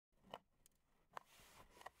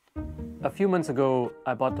A few months ago,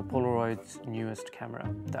 I bought the Polaroid's newest camera,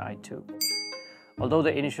 the i2. Although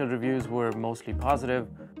the initial reviews were mostly positive,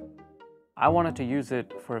 I wanted to use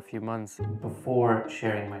it for a few months before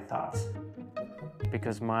sharing my thoughts,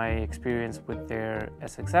 because my experience with their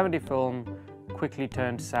SX70 film quickly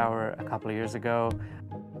turned sour a couple of years ago.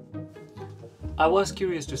 I was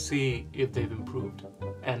curious to see if they've improved,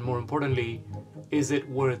 and more importantly, is it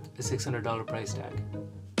worth a $600 price tag?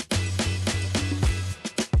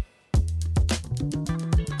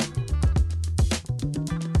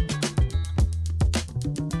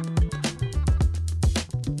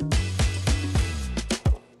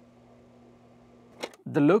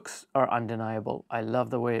 The looks are undeniable. I love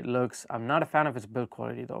the way it looks. I'm not a fan of its build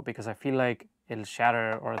quality though, because I feel like it'll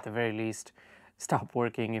shatter, or at the very least stop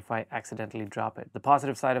working if I accidentally drop it. The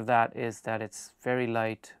positive side of that is that it's very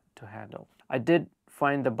light to handle. I did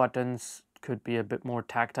find the buttons could be a bit more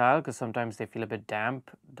tactile, because sometimes they feel a bit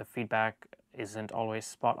damp. The feedback isn't always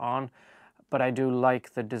spot on, but I do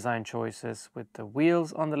like the design choices with the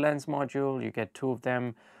wheels on the lens module. You get two of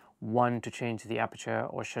them, one to change the aperture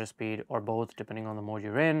or shutter speed, or both depending on the mode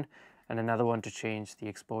you're in, and another one to change the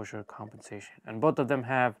exposure compensation. And both of them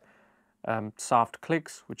have soft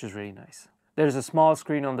clicks, which is really nice. There's a small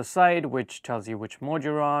screen on the side which tells you which mode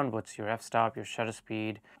you're on, what's your f-stop, your shutter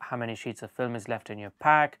speed, how many sheets of film is left in your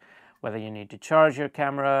pack, whether you need to charge your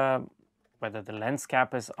camera, whether the lens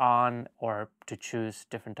cap is on, or to choose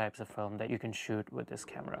different types of film that you can shoot with this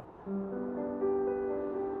camera.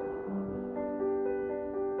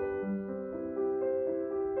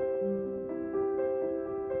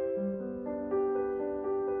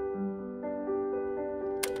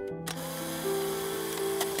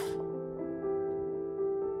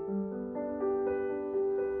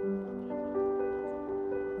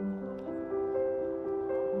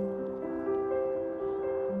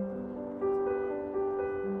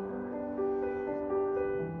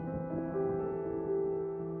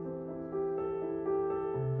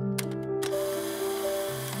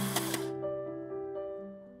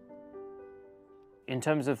 In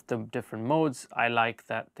terms of the different modes, I like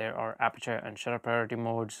that there are aperture and shutter priority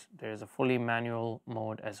modes. There's a fully manual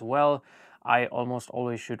mode as well. I almost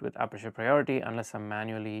always shoot with aperture priority unless I'm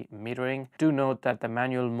manually metering. Do note that the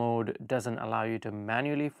manual mode doesn't allow you to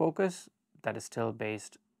manually focus. That is still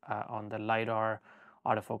based on the LiDAR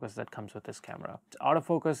autofocus that comes with this camera.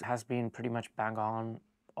 Autofocus has been pretty much bang on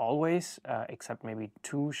always, except maybe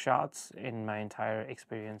 2 shots in my entire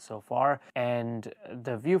experience so far. And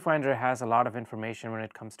the viewfinder has a lot of information when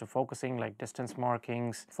it comes to focusing, like distance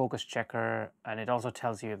markings, focus checker, and it also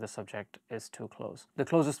tells you if the subject is too close. The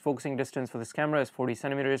closest focusing distance for this camera is 40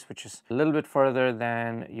 centimeters, which is a little bit further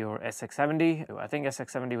than your SX70. I think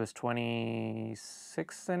SX70 was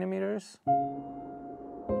 26 centimeters.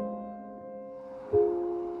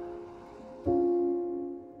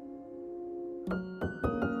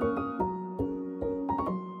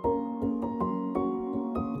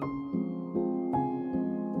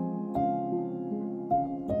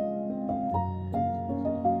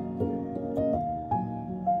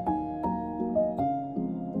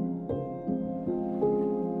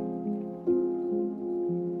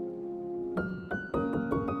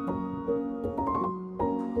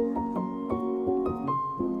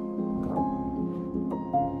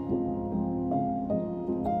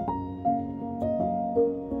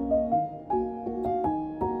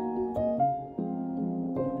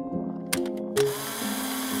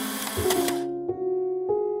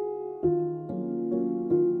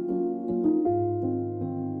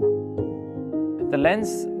 The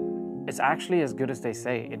lens is actually as good as they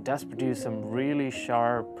say. It does produce some really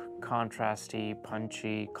sharp, contrasty,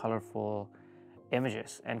 punchy, colorful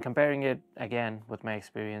images. And comparing it again with my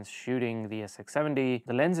experience shooting the SX70,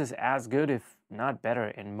 the lens is as good, if not better,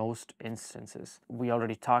 in most instances. We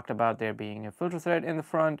already talked about there being a filter thread in the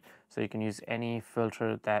front, so you can use any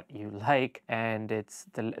filter that you like, and it's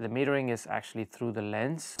the metering is actually through the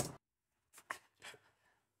lens.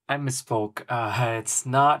 I misspoke. It's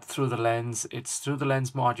not through the lens, it's through the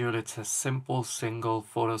lens module. It's a simple single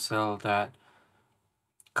photocell that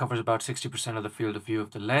covers about 60% of the field of view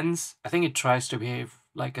of the lens. I think it tries to behave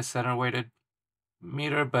like a center weighted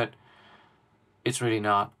meter, but it's really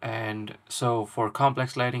not. And so for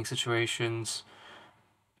complex lighting situations,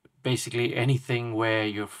 basically anything where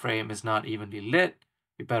your frame is not evenly lit,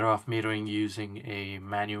 you're better off metering using a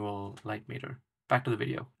manual light meter. Back to the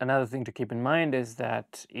video. Another thing to keep in mind is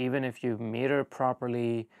that even if you meter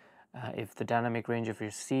properly, if the dynamic range of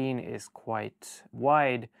your scene is quite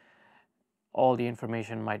wide, all the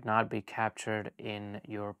information might not be captured in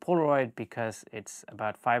your Polaroid, because it's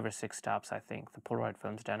about 5 or 6 stops, I think, the Polaroid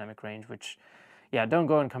film's dynamic range, which Yeah, don't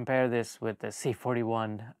go and compare this with the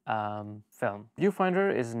C41 film.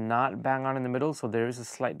 Viewfinder is not bang on in the middle, so there is a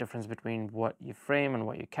slight difference between what you frame and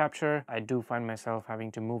what you capture. I do find myself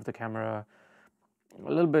having to move the camera a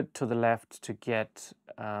little bit to the left to get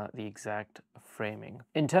the exact framing.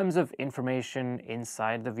 In terms of information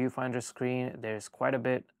inside the viewfinder screen, there's quite a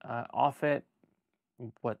bit of it.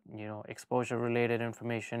 Exposure related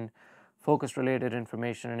information, focus related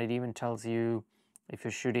information, and it even tells you if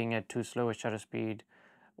you're shooting at too slow a shutter speed,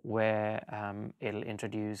 where it'll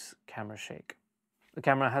introduce camera shake. The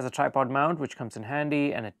camera has a tripod mount, which comes in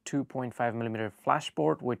handy, and a 2.5mm flash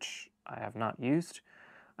port, which I have not used.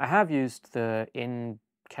 I have used the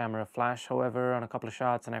in-camera flash, however, on a couple of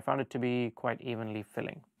shots, and I found it to be quite evenly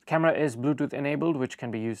filling. The camera is Bluetooth enabled, which can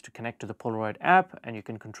be used to connect to the Polaroid app, and you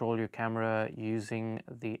can control your camera using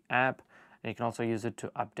the app, and you can also use it to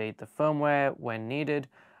update the firmware when needed.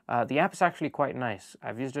 The app is actually quite nice.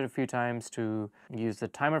 I've used it a few times to use the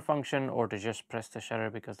timer function or to just press the shutter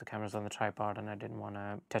because the camera's on the tripod and I didn't want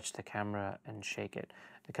to touch the camera and shake it.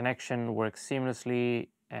 The connection works seamlessly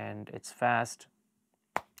and it's fast.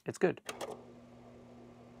 It's good.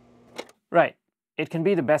 Right. It can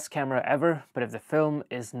be the best camera ever, but if the film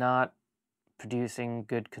is not producing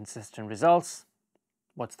good, consistent results,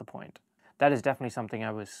 what's the point? That is definitely something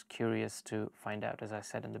I was curious to find out, as I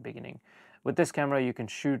said in the beginning. With this camera, you can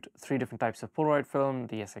shoot 3 different types of Polaroid film,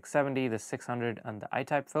 the SX70, the 600, and the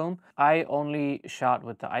I-type film. I only shot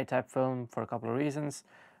with the I-type film for a couple of reasons.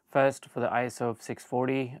 First, for the ISO of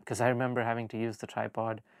 640, because I remember having to use the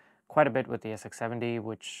tripod quite a bit with the SX70,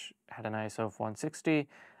 which had an ISO of 160,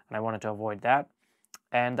 and I wanted to avoid that.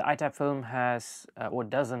 And the I-type film has, or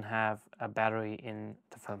doesn't have, a battery in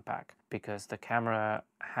the film pack because the camera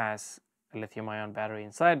has a lithium-ion battery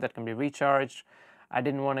inside that can be recharged. I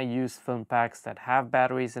didn't want to use film packs that have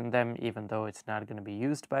batteries in them, even though it's not going to be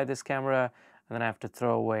used by this camera, and then I have to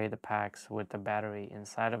throw away the packs with the battery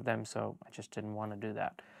inside of them, so I just didn't want to do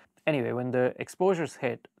that. Anyway, when the exposures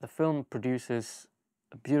hit, the film produces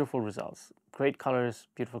beautiful results. Great colors,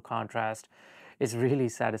 beautiful contrast. It's really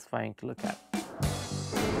satisfying to look at.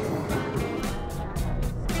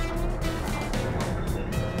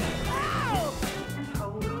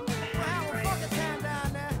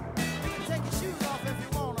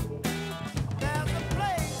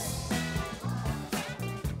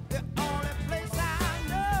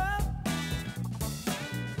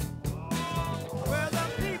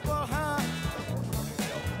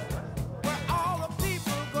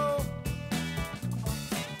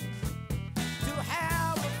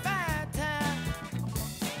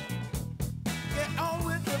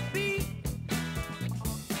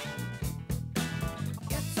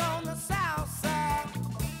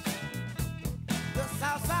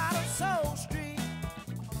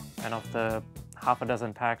 And of the half a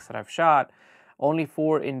dozen packs that I've shot, only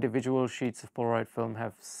 4 individual sheets of Polaroid film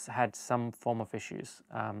have had some form of issues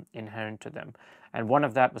inherent to them. And one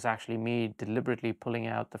of that was actually me deliberately pulling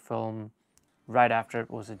out the film right after it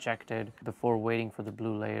was ejected before waiting for the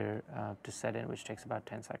blue layer to set in, which takes about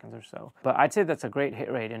 10 seconds or so. But I'd say that's a great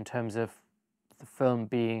hit rate in terms of the film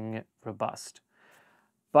being robust.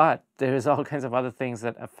 But there's all kinds of other things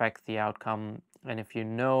that affect the outcome. And if you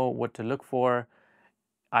know what to look for,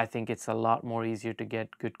 I think it's a lot more easier to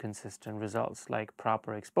get good consistent results, like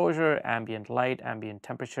proper exposure, ambient light, ambient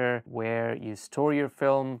temperature, where you store your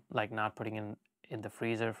film, like not putting in the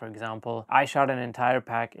freezer, for example. I shot an entire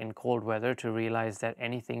pack in cold weather to realize that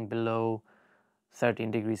anything below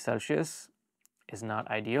 13 degrees Celsius is not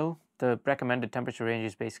ideal. The recommended temperature range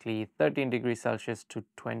is basically 13 degrees Celsius to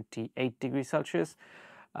 28 degrees Celsius.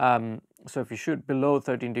 So if you shoot below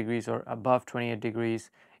 13 degrees or above 28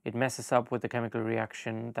 degrees, it messes up with the chemical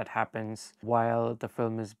reaction that happens while the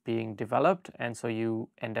film is being developed, and so you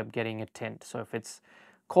end up getting a tint. So if it's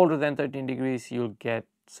colder than 13 degrees, you'll get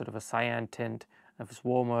sort of a cyan tint. If it's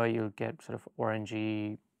warmer, you'll get sort of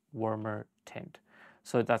orangey, warmer tint.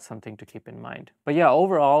 So that's something to keep in mind. But yeah,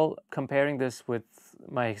 overall, comparing this with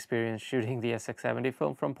my experience shooting the SX70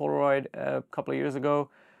 film from Polaroid a couple of years ago,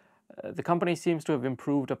 the company seems to have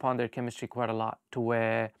improved upon their chemistry quite a lot to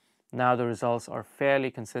where now the results are fairly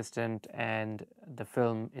consistent and the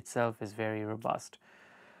film itself is very robust.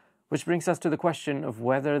 Which brings us to the question of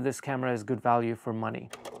whether this camera is good value for money.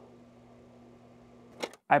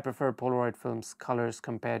 I prefer Polaroid film's colors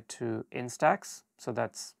compared to Instax, so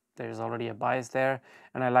there's already a bias there,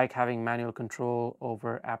 and I like having manual control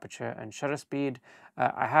over aperture and shutter speed.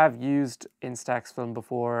 I have used Instax film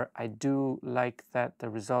before. I do like that the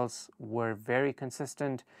results were very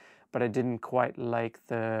consistent, but I didn't quite like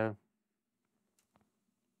the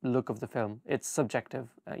look of the film. It's subjective.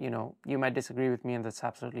 You might disagree with me, and that's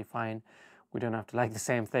absolutely fine. We don't have to like the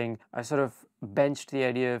same thing. I sort of benched the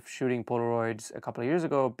idea of shooting Polaroids a couple of years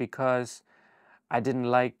ago because I didn't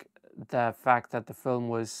like the fact that the film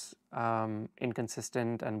was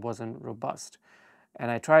inconsistent and wasn't robust.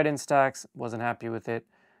 And I tried Instax, wasn't happy with it.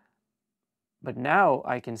 But now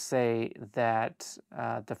I can say that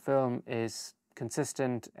the film is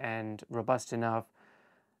consistent and robust enough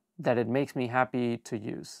that it makes me happy to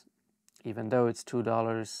use. Even though it's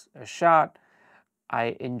 $2 a shot,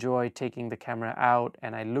 I enjoy taking the camera out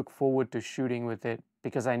and I look forward to shooting with it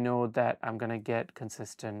because I know that I'm gonna get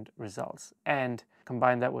consistent results. And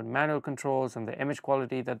combine that with manual controls and the image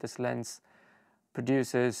quality that this lens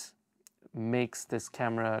produces makes this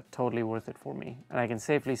camera totally worth it for me. And I can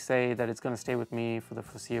safely say that it's gonna stay with me for the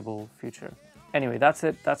foreseeable future. Anyway, that's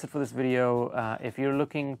it for this video. If you're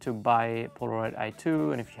looking to buy Polaroid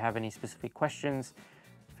I2 and if you have any specific questions,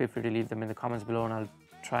 feel free to leave them in the comments below and I'll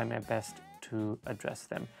try my best to address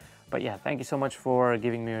them. But yeah, thank you so much for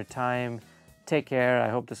giving me your time. Take care. I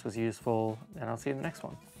hope this was useful and I'll see you in the next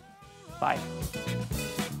one. Bye.